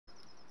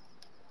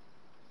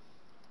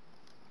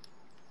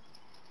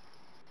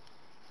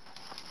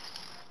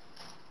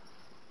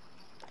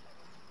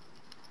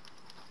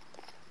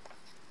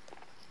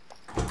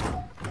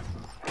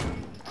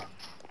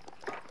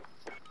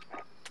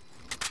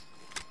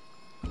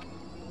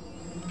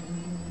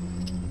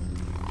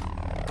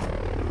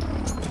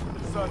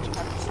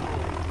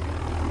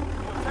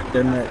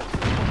They're next.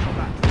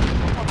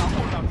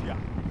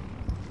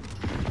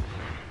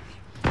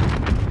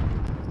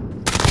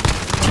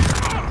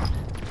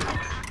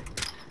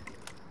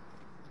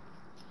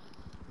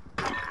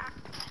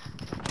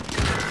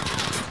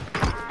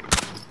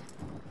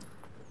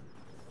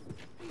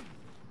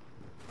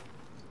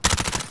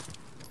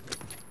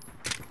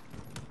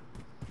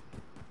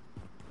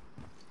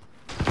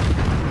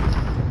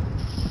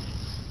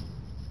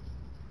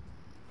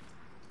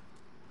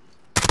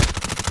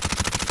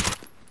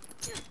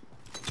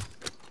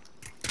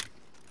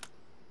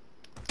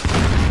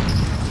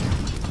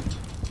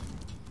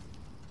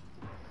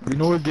 You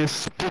know it gets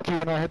spooky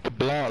when I hit the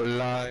block,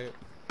 like.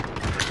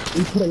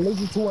 We put a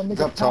laser to a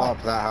nigga Up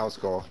top, that house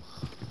goal.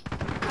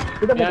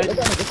 Get that nigga,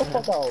 get the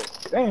fuck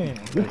out. Damn,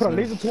 we put a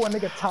laser to a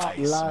nigga top,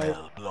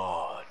 like.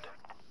 Blood.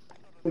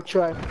 We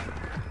try.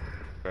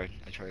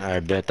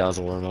 Alright, bet that was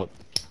a warm up.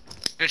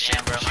 Good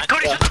shit, bro.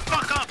 Cody, shut the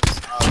fuck up!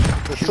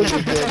 This is what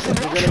we did. If we're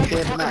gonna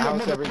camp in that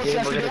house every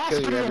game, we're gonna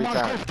kill you every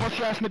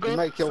time. You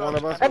might kill one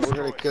of us, but we're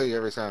gonna kill you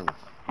every time.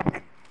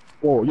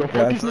 Whoa, yo,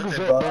 fuck these Yeah, niggas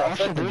bro. up, bro. I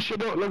said this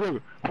shit up.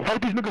 Look.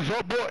 Fuck these niggas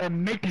up, bro,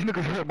 and make these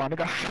niggas hurt, my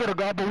nigga. I swear to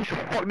God, bro, we should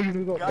fuck these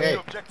niggas up. Hey,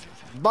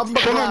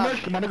 Show no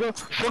mercy, my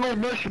nigga. Show no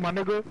mercy, my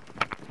nigga.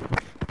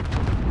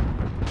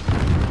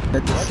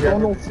 Show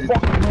no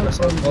fucking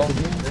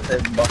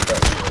mercy.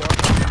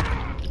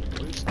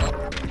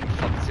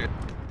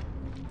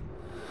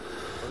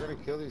 we're gonna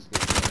kill these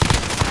guys.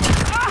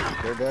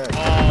 They're dead.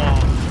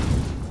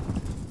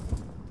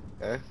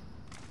 Okay.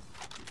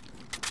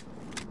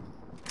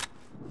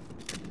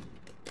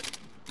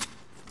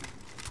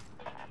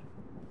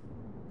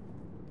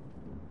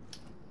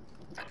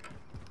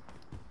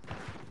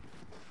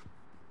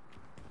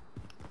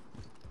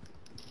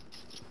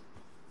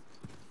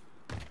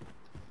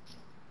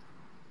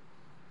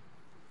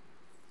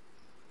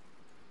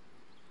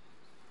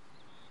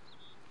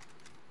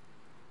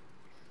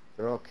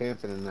 They're all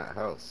camping in that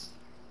house.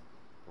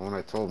 The one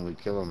I told them we'd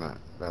kill them at.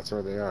 That's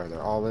where they are.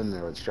 They're all in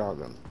there with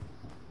shotguns.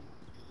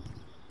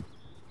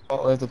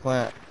 Oh, there's the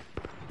plant.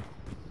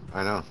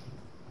 I know.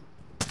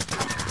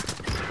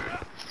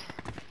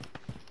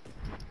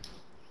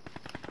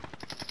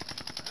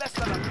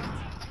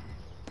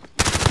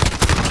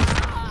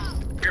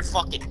 You're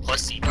fucking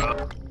pussy,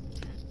 bro.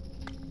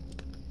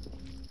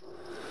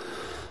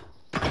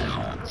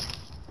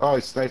 Oh,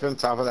 he's sniping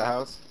top of the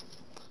house.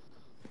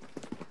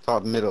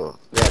 Top middle.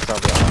 Yeah, top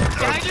of the house.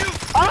 Behind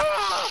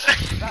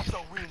you! That's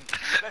a win.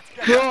 Let's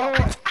get Yo,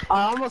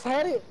 I almost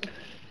had it.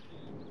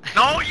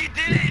 No, you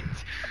didn't!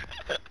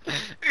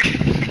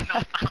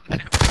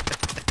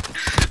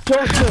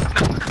 Joseph,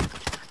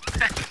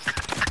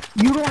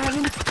 you don't have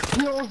any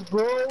skills,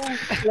 bro.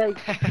 Like,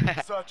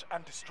 search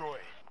and destroy.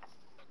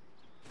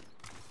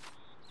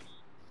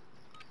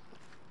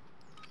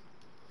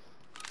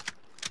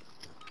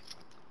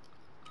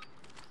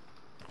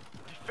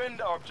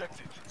 Defend our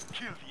objective.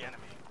 Kill the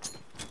enemy.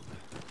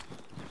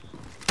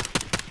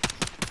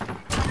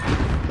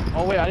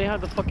 Oh wait, I didn't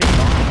have the fucking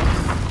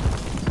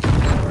bomb.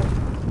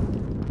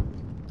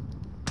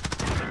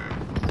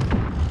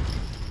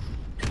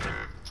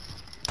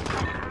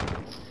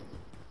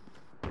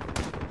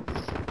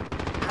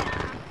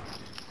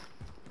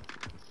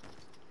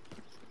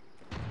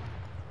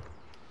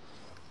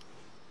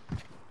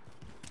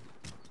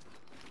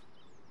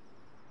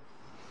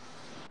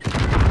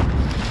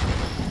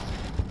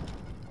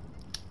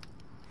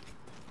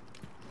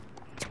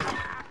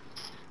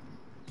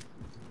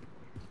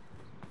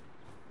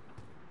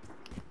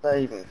 Not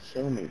even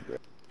kill me, bro.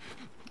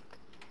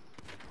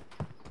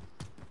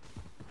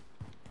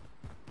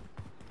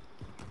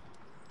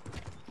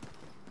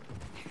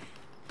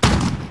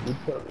 We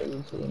put a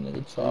laser to the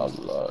nigga top,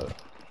 like.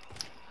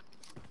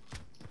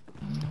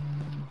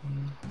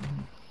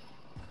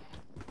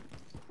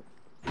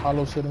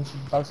 hollow shit and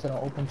backside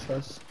on open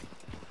chest.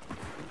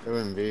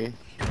 Doing B.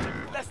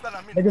 Less than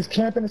a minute. Niggas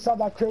camping inside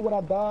that crib when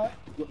I died.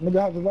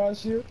 Nigga have the right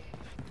shit.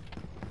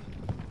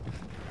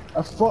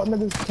 I fought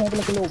niggas camping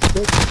like a little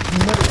bitch.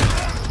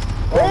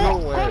 Oh,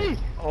 no way.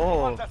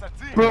 Oh, As a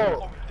team, Bro.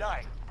 or we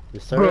die.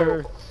 yes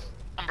sir.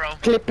 Come, bro.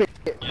 Clip it.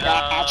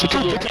 Yeah.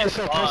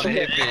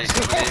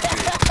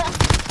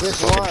 This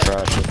Fucking one.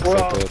 trash. It's Bro,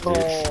 so good, bro.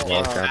 dude.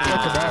 Yeah,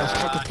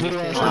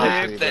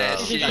 Flip that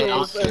shit.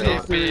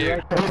 Flip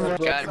it.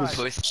 God,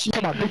 pussy.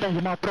 Put my dick on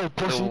your mouth, throat,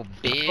 pussy.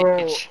 Little Bro,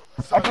 bitch.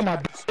 I put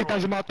my dick on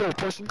your mouth, throat,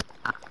 pussy.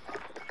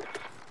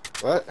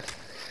 What?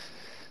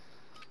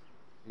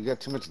 You got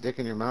too much dick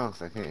in your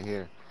mouth. I can't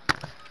hear.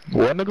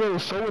 What nigga?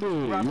 So it is.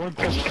 You want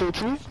to catch the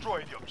too?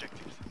 Destroy the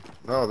objectives.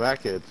 Oh,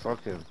 that kid.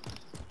 Fuck him.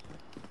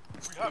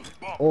 We have the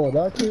bomb. Oh,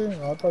 that kid?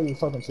 I thought you were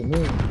talking to me.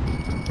 Oh,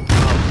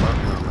 fuck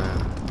no,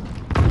 man.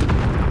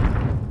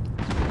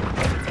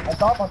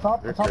 On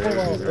top You're of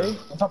crazy, bro.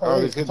 A. On top of Oh,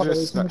 A. these kids On top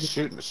are of just A.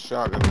 shooting a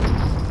shotgun.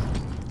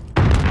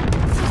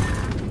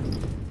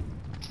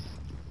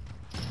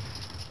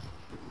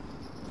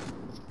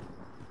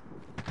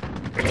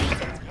 We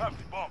have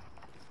the bomb.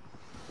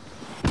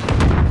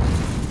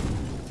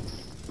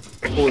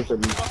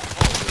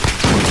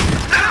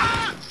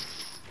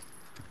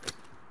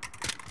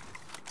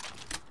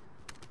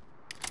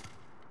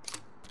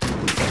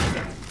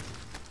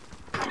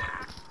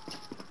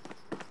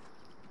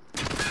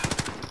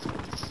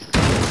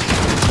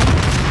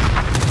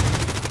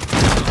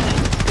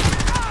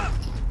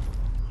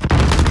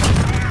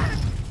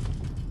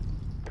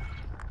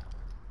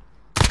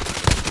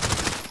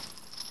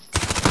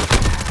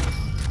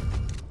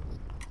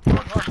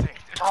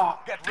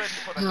 Get ready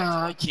for the Oh, next I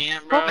one.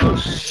 can't, bro.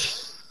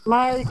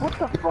 Mike, what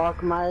the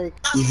fuck, Mike?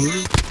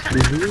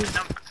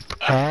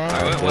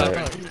 Alright, what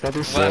happened? What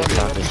happened?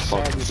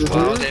 Well, I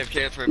was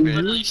AFK for a bit.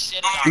 Really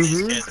shitting on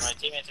these kids. My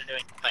teammates are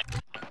doing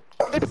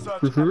nothing.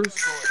 Search and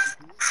destroy.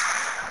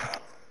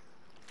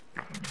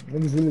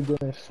 Niggas really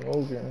doing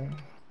slogan.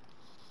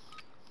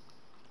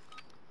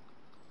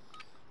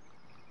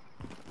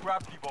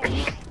 Grab the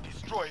bomb.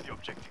 Destroy the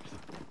objectives.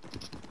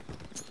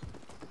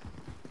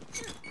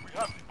 We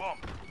have the bomb.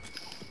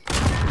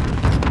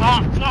 Oh,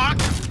 fuck!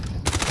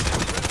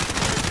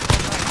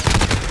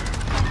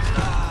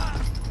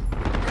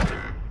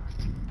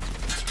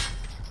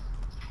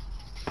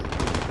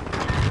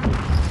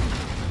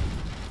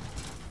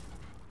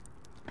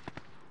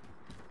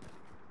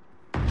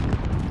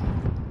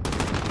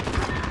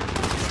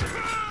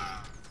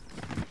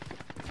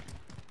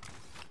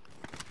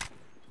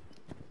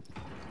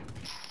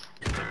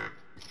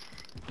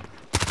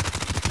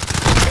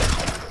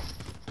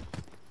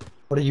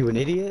 What are you, an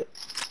idiot?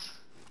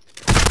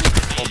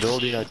 Oh,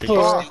 building, I think.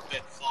 Stupid We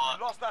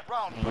fuck. lost that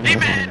round. He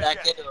man!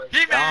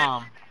 He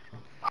man!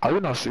 I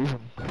would not see him.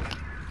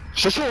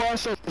 Shut your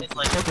ass up, It's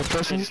like- fucking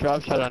pussy.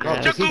 Drop shot on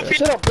You're that. goofy!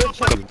 Shut up,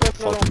 bitch.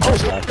 Come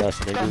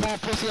on,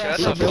 pussy ass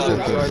Shut the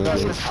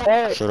nigga. fuck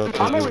Hey, Shut up,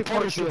 I'm gonna nigga.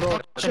 report you, bro.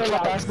 Shut your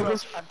ass,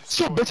 niggas.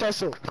 Shut bitch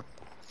ass up.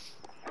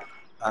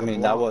 I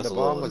mean, that was The a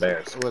bomb little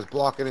embarrassing. was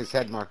blocking his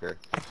head marker.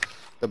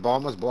 The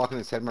bomb was blocking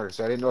his head marker,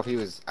 so I didn't know if he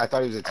was. I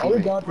thought he was a Oh, we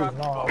teammate. got this.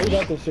 Nah, we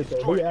got this shit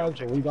though. We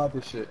asked, we got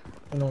this shit.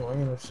 Ain't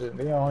no shit.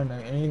 They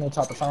ain't no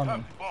type of We sound.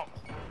 have the bomb.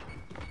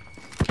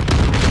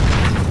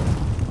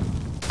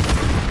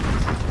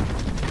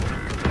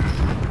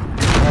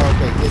 Oh,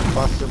 okay, kid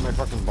busted my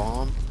fucking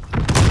bomb.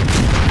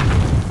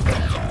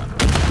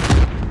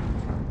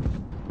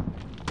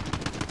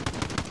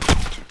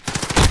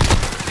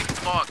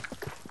 Fuck.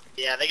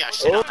 Yeah, they got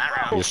shit on that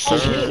round. Yes, sir.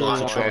 Shut Yeah,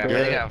 your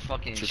they get. got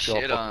fucking Shut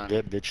your shit on. fucking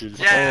get, bitches.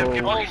 Yeah,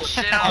 people get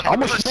shit on. I'm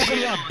gonna Pussy. smoke on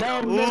your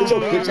damn Ooh.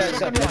 niggas. Bitch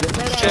ass up,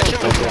 nigga. Shut your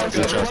Bitch fuck ass, up.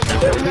 bitch ass.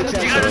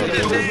 You gotta do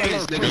the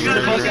things, nigga. You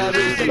gotta do the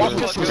things. You gotta do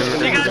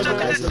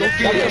the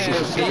things.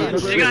 You gotta do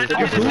the things.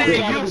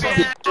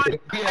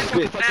 You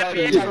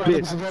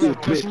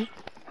bad.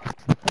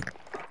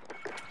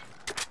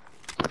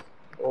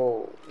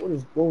 Oh, what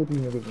is gold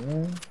with these niggas,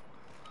 man?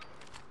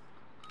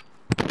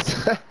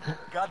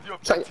 Guard the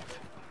objective.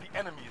 The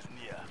enemy is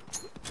near.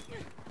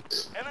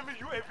 Enemy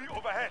UAV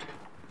overhead.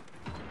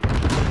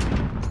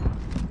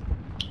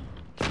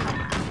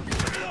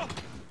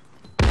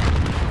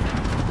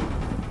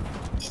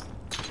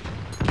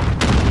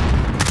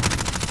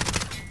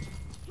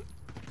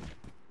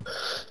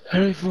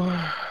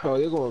 Oh,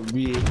 they're gonna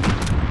be.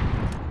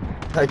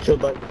 I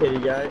killed that kitty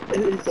guy,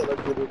 and he said I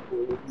did it for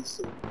him. He's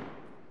so.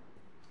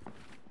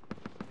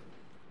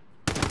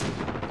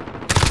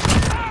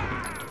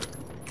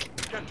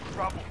 Get to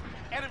trouble.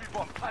 Enemy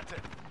bomb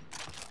planted.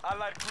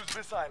 Allied cruise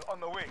missile on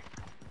the way.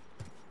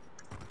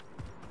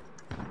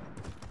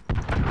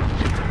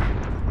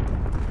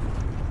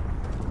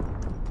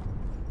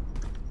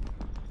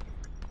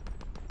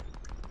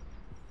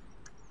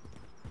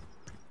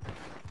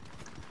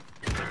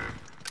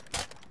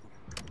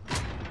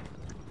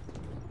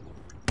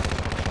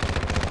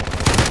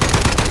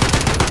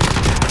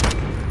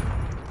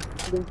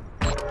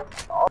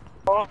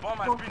 Bomb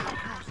has been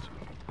defused.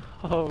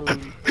 Oh,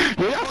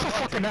 Yeah, y'all so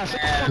fucking ass.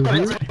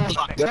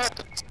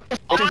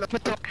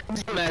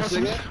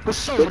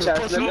 What's up, Bitch ass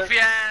pussy? nigga. Goofy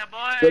ass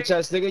boy. Bitch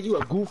ass nigga, you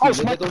a goofy Oh, nigga.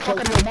 smack Don't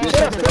fucking talk your bitch mom. ass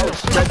nigga. Oh,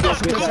 smack your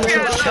bitch ass Goofy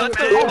nigga. ass, shut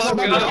the Oh, fuck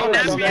smack up. your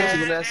That's bitch me. ass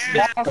nigga.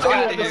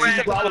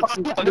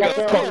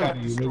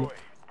 Destroy.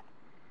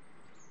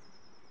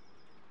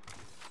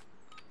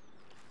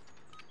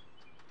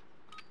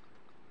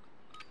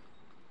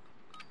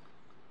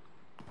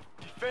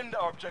 Defend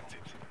our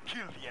objectives.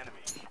 Kill the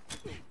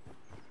enemy.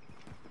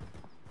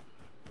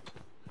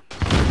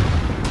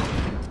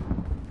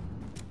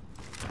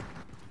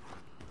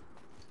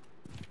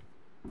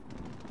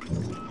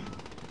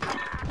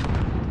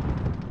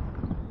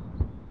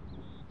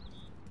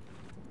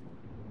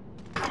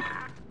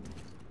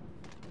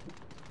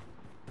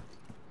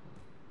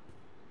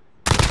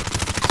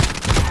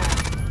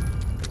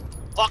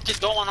 Fuck is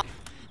going on?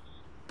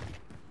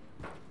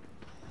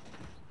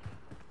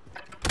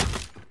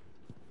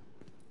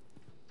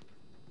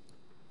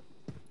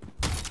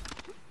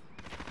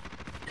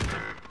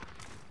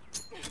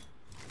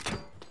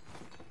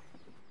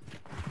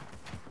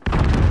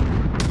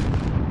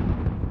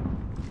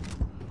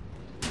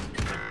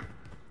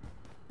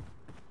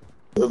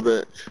 Good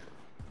bitch.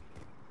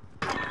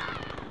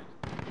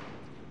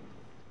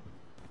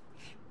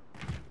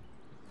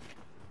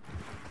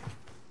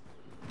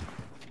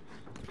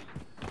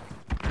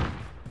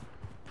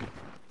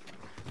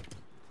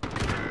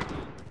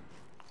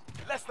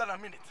 Less than a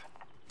minute.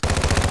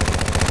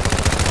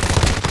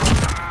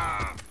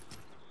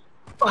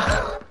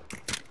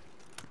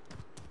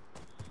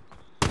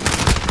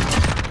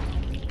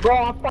 Bro,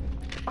 I'm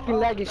fucking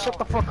laggy. Shut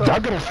the fuck Y'all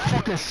up. gonna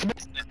fucking smack.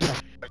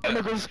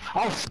 niggas.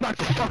 I'll smack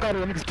the fuck out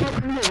of you niggas. Get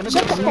up in here, niggas.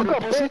 Shut the fuck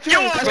up, bitch. You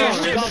want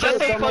this shit? Shut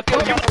the fuck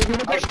up, you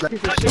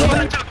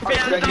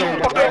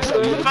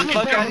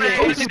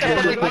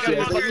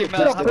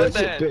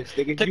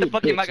Take the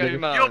fucking mic out of your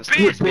mouth.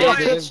 You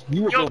bitch!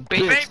 You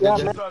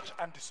bitch! Search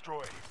and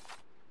destroy.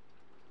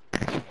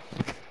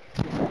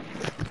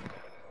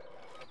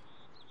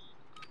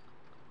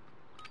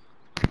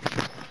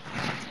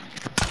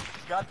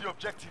 Got the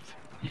objectives.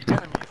 The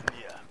enemy is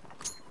near.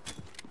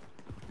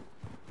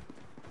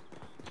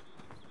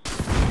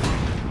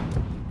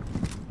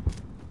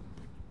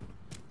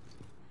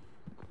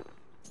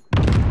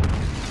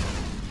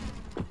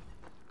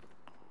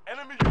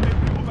 Enemy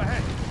UAV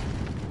overhead.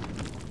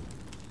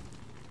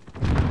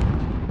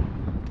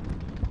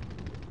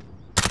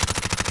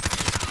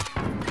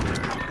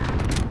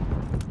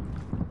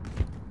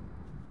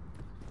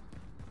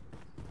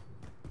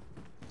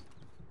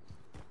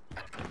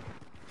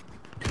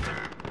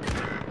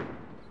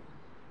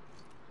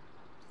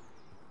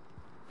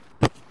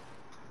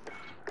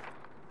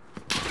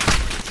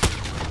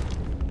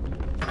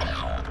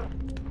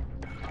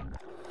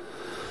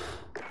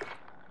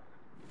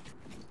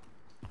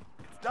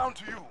 Down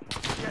to you.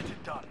 Get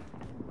it done.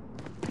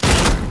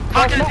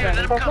 Fuck it, dude, let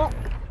him come.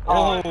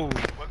 Oh.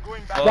 We're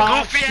going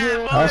back. Goofy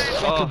ass.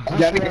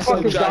 That nigga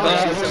fucking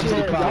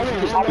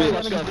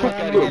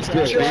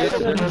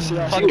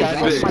Fuck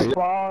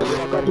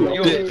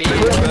You a bitch,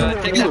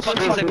 bro. Take that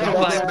fucking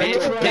 725,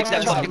 bitch. Take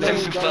that fucking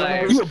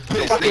 725. You a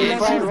bitch.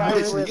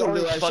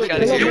 Fuck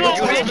out of here. You a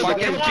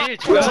fucking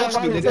bitch, bro.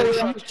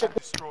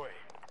 Destroy.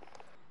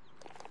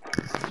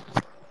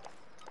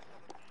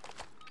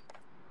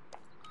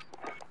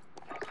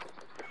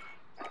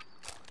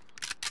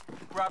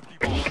 Grab the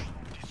bomb.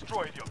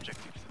 Destroy the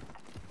objectives.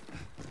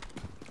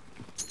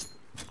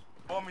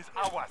 Bomb is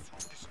ours.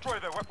 Destroy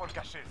the weapon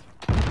caches.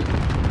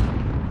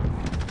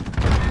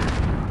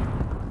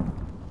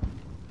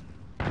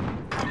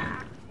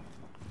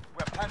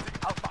 We're planting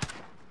Alpha.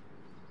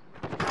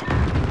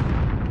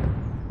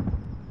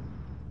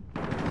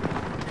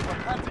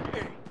 We're planting A.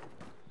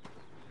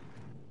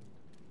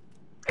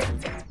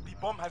 The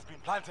bomb has been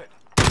planted.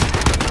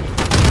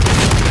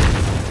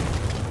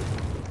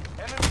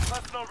 Enemy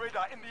personal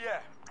radar in the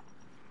air.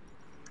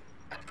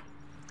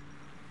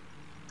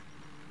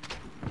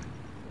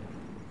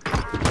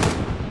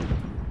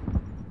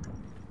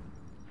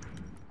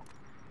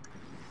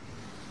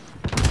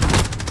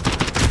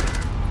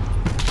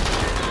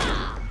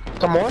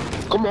 Come on,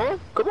 come on,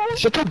 come on.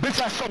 Shut your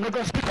bitch ass up,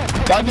 nigga. Speak up.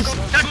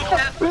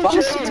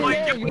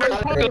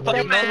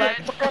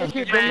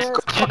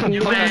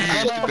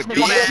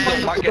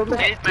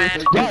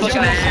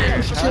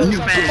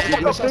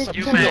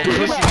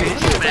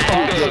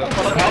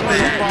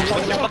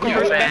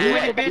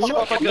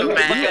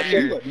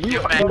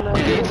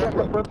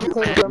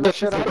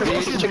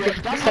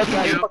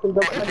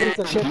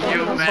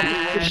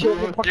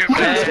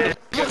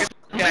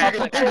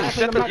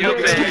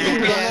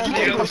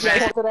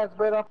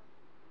 You